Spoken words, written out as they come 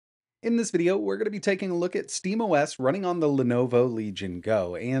In this video, we're going to be taking a look at SteamOS running on the Lenovo Legion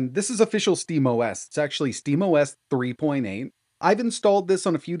GO, and this is official SteamOS. It's actually SteamOS 3.8. I've installed this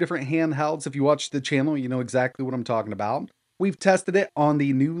on a few different handhelds. If you watch the channel, you know exactly what I'm talking about. We've tested it on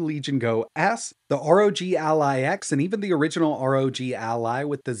the new Legion GO S, the ROG Ally X, and even the original ROG Ally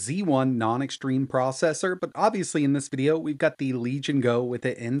with the Z1 non-extreme processor, but obviously in this video, we've got the Legion GO with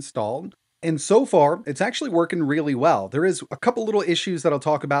it installed. And so far, it's actually working really well. There is a couple little issues that I'll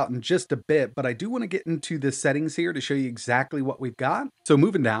talk about in just a bit, but I do want to get into the settings here to show you exactly what we've got. So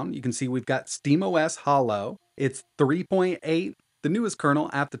moving down, you can see we've got SteamOS Hollow. It's 3.8, the newest kernel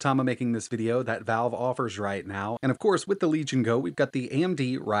at the time of making this video that Valve offers right now. And of course, with the Legion GO, we've got the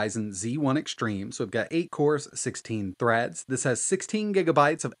AMD Ryzen Z1 Extreme. So we've got 8 cores, 16 threads. This has 16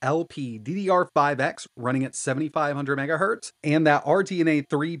 gigabytes of LPDDR5X running at 7500 megahertz, and that RDNA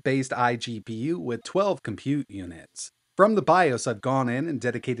 3 based iGPU with 12 compute units. From the BIOS, I've gone in and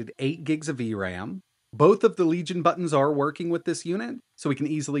dedicated 8 gigs of VRAM. Both of the Legion buttons are working with this unit, so we can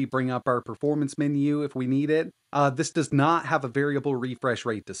easily bring up our performance menu if we need it. This does not have a variable refresh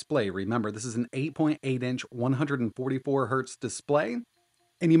rate display. Remember, this is an 8.8-inch 144 Hz display.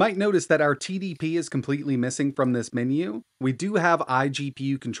 And you might notice that our TDP is completely missing from this menu. We do have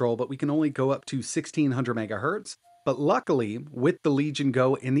iGPU control, but we can only go up to 1600 megahertz. But luckily, with the Legion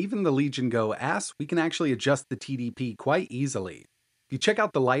GO and even the Legion GO S, we can actually adjust the TDP quite easily. If you check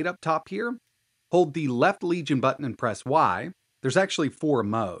out the light up top here, hold the left Legion button and press Y. There's actually 4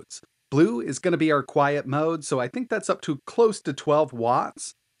 modes. Blue is going to be our quiet mode, so I think that's up to close to 12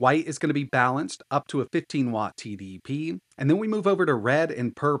 watts. White is going to be balanced up to a 15 watt TDP. And then we move over to red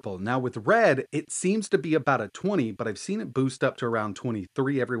and purple. Now with red, it seems to be about a 20, but I've seen it boost up to around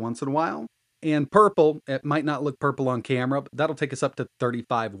 23 every once in a while. And purple, it might not look purple on camera, but that'll take us up to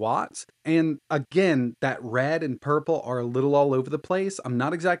 35 watts. And again, that red and purple are a little all over the place. I'm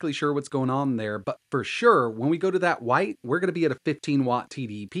not exactly sure what's going on there, but for sure, when we go to that white, we're going to be at a 15 watt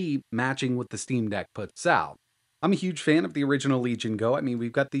TDP, matching what the Steam Deck puts out. I'm a huge fan of the original Legion GO. I mean,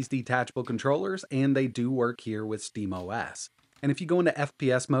 we've got these detachable controllers, and they do work here with SteamOS. And if you go into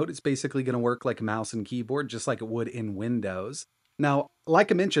FPS mode, it's basically going to work like a mouse and keyboard, just like it would in Windows. Now,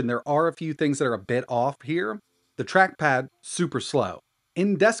 like I mentioned, there are a few things that are a bit off here. The trackpad, super slow.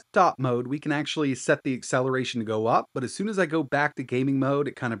 In desktop mode, we can actually set the acceleration to go up, but as soon as I go back to gaming mode,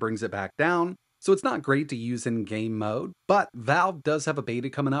 it kind of brings it back down. So it's not great to use in game mode, but Valve does have a beta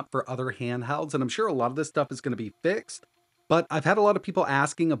coming up for other handhelds, and I'm sure a lot of this stuff is going to be fixed. But I've had a lot of people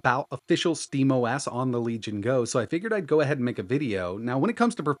asking about official SteamOS on the Legion GO, so I figured I'd go ahead and make a video. Now, when it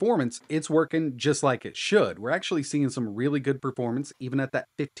comes to performance, it's working just like it should. We're actually seeing some really good performance, even at that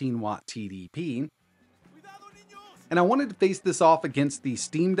 15 watt TDP. And I wanted to face this off against the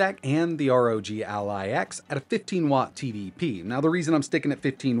Steam Deck and the ROG Ally X at a 15 watt TDP. Now, the reason I'm sticking at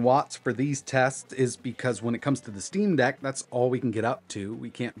 15 watts for these tests is because when it comes to the Steam Deck, that's all we can get up to. We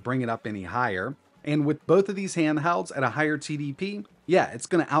can't bring it up any higher. And with both of these handhelds at a higher TDP, yeah, it's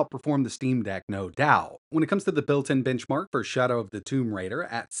going to outperform the Steam Deck, no doubt. When it comes to the built-in benchmark for Shadow of the Tomb Raider,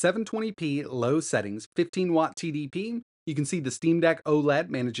 at 720p low settings, 15 watt TDP, you can see the Steam Deck OLED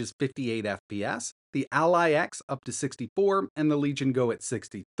manages 58 FPS, the Ally X up to 64, and the Legion GO at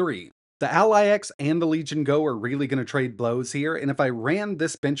 63. The Ally X and the Legion GO are really going to trade blows here, and if I ran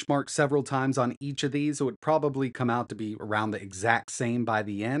this benchmark several times on each of these, it would probably come out to be around the exact same by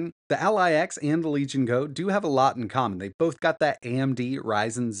the end. The Ally X and the Legion GO do have a lot in common. They both got that AMD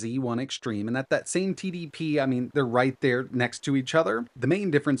Ryzen Z1 Extreme, and at that same TDP, I mean, they're right there next to each other. The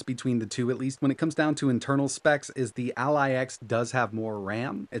main difference between the two, at least when it comes down to internal specs, is the Ally X does have more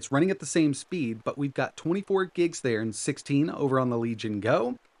RAM. It's running at the same speed, but we've got 24 gigs there and 16 over on the Legion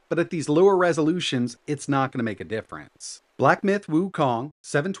GO. But at these lower resolutions, it's not going to make a difference. Black Myth Wukong,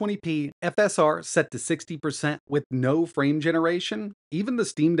 720p, FSR set to 60% with no frame generation. Even the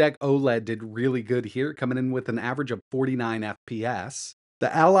Steam Deck OLED did really good here, coming in with an average of 49 FPS.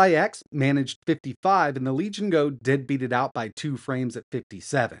 The Ally X managed 55, and the Legion GO did beat it out by 2 frames at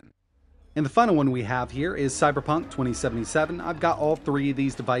 57. And the final one we have here is Cyberpunk 2077. I've got all 3 of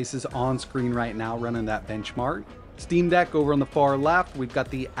these devices on screen right now running that benchmark. Steam Deck over on the far left, we've got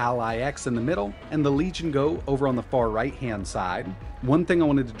the Ally X in the middle, and the Legion GO over on the far right hand side. One thing I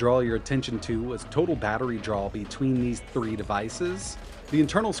wanted to draw your attention to was total battery draw between these 3 devices. The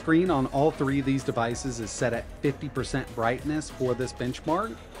internal screen on all 3 of these devices is set at 50% brightness for this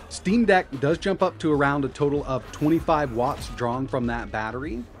benchmark. Steam Deck does jump up to around a total of 25 watts drawn from that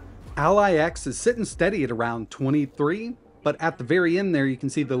battery. Ally X is sitting steady at around 23. But at the very end there, you can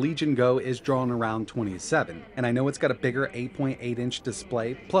see the Legion Go is drawn around 27. And I know it's got a bigger 8.8-inch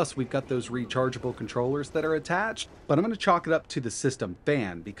display, plus we've got those rechargeable controllers that are attached, but I'm going to chalk it up to the system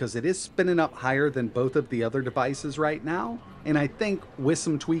fan because it is spinning up higher than both of the other devices right now. And I think with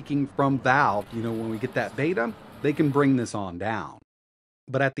some tweaking from Valve, when we get that beta, they can bring this on down.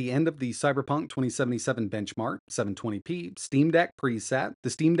 But at the end of the Cyberpunk 2077 benchmark, 720p, Steam Deck preset,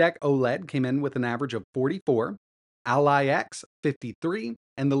 the Steam Deck OLED came in with an average of 44, Ally X 53,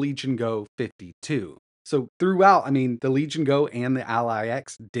 and the Legion Go 52. So throughout, the Legion Go and the Ally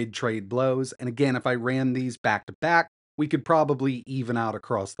X did trade blows. And again, if I ran these back to back, we could probably even out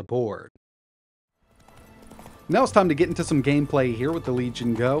across the board. Now it's time to get into some gameplay here with the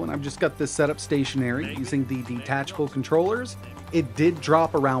Legion Go, and I've just got this set up stationary using the detachable controllers. It did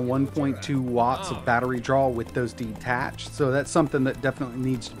drop around 1.2 watts of battery draw with those detached, so that's something that definitely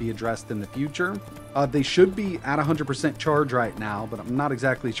needs to be addressed in the future. They should be at 100% charge right now, but I'm not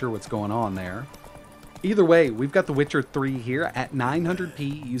exactly sure what's going on there. Either way, we've got The Witcher 3 here at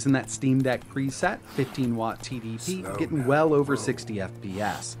 900p using that Steam Deck preset, 15 watt TDP, getting well over 60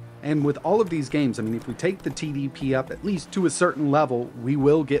 FPS. And with all of these games, if we take the TDP up at least to a certain level, we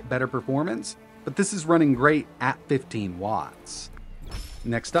will get better performance, but this is running great at 15 watts.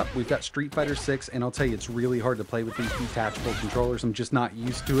 Next up, we've got Street Fighter 6, and I'll tell you, it's really hard to play with these detachable controllers. I'm just not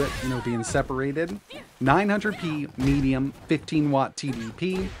used to it, being separated. 900p, medium, 15 watt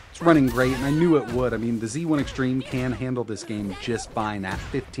TDP. It's running great, and I knew it would. The Z1 Extreme can handle this game just fine at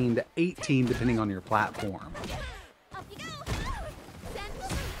 15 to 18, depending on your platform.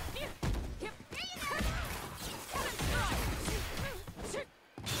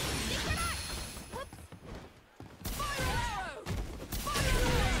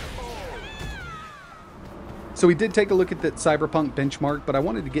 So we did take a look at that Cyberpunk benchmark, but I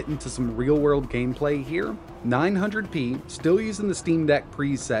wanted to get into some real-world gameplay here. 900p, still using the Steam Deck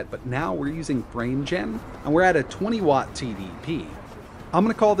preset, but now we're using frame gen, and we're at a 20 watt TDP. I'm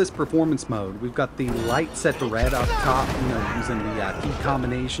going to call this performance mode. We've got the light set to red up top, using the key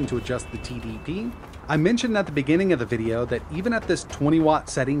combination to adjust the TDP. I mentioned at the beginning of the video that even at this 20 watt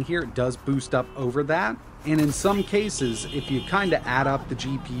setting here, it does boost up over that. And in some cases, if you kind of add up the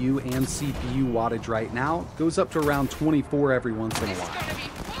GPU and CPU wattage right now, it goes up to around 24 every once in a while.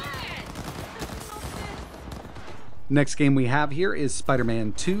 Next game we have here is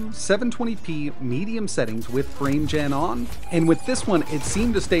Spider-Man 2, 720p medium settings with frame gen on. And with this one, it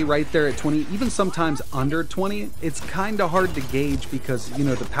seemed to stay right there at 20, even sometimes under 20. It's kind of hard to gauge because,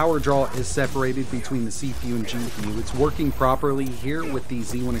 the power draw is separated between the CPU and GPU. It's working properly here with the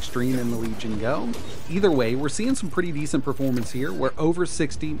Z1 Extreme and the Legion Go. Either way, we're seeing some pretty decent performance here. We're over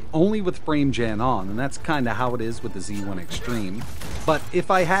 60 only with frame gen on, and that's kind of how it is with the Z1 Extreme. But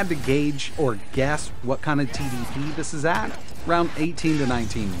if I had to gauge or guess what kind of TDP this is at, around 18 to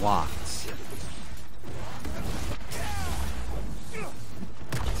 19 watts.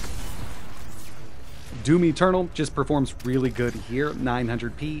 Doom Eternal just performs really good here,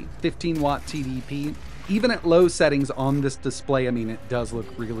 900p, 15 watt TDP. Even at low settings on this display, it does look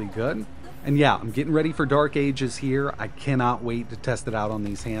really good. And yeah, I'm getting ready for Dark Ages here. I cannot wait to test it out on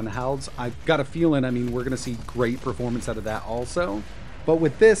these handhelds. I've got a feeling, we're going to see great performance out of that also. But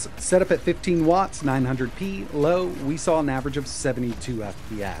with this, set up at 15 watts, 900p, low, we saw an average of 72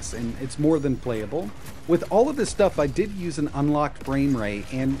 FPS, and it's more than playable. With all of this stuff, I did use an unlocked frame rate,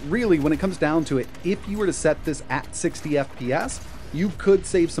 and really, when it comes down to it, if you were to set this at 60 FPS, you could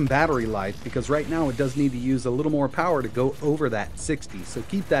save some battery life, because right now it does need to use a little more power to go over that 60, so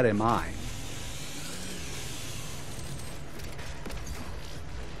keep that in mind.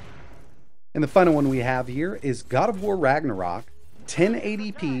 And the final one we have here is God of War Ragnarok,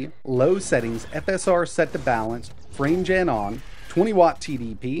 1080p, low settings, FSR set to balanced, frame gen on, 20 watt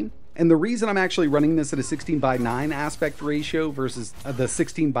TDP. And the reason I'm actually running this at a 16:9 aspect ratio versus the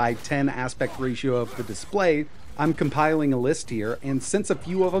 16:10 aspect ratio of the display, I'm compiling a list here, and since a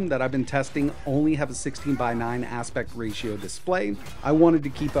few of them that I've been testing only have a 16:9 aspect ratio display, I wanted to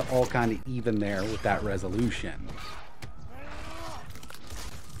keep it all kind of even there with that resolution.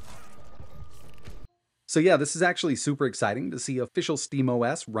 So yeah, this is actually super exciting to see official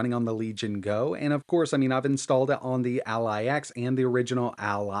SteamOS running on the Legion Go. And of course, I've installed it on the Ally X and the original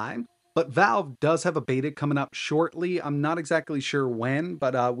Ally. But Valve does have a beta coming up shortly. I'm not exactly sure when,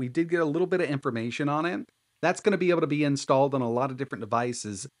 but we did get a little bit of information on it. That's going to be able to be installed on a lot of different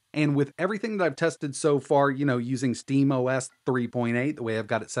devices. And with everything that I've tested so far, using SteamOS 3.8, the way I've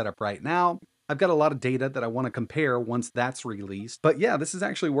got it set up right now, I've got a lot of data that I want to compare once that's released. But yeah, this is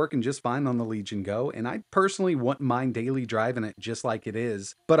actually working just fine on the Legion Go, and I personally wouldn't mind daily driving it just like it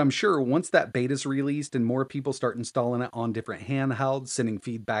is. But I'm sure once that beta's released and more people start installing it on different handhelds, sending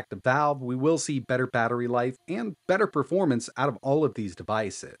feedback to Valve, we will see better battery life and better performance out of all of these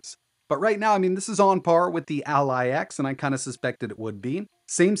devices. But right now, I mean, this is on par with the Ally X, and I kind of suspected it would be.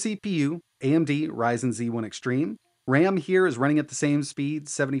 Same CPU, AMD Ryzen Z1 Extreme. RAM here is running at the same speed,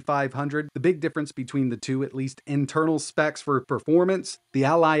 7500. The big difference between the two, at least internal specs for performance, the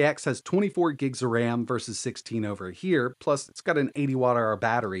Ally X has 24 gigs of RAM versus 16 over here, plus it's got an 80 watt hour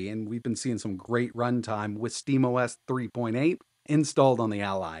battery, and we've been seeing some great runtime with SteamOS 3.8 installed on the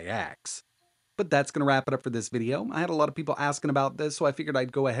Ally X. But that's going to wrap it up for this video. I had a lot of people asking about this, so I figured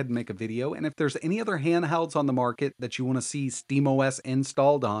I'd go ahead and make a video. And if there's any other handhelds on the market that you want to see SteamOS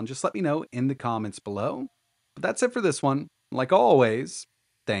installed on, just let me know in the comments below. But that's it for this one. Like always,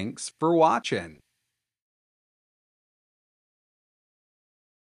 thanks for watching.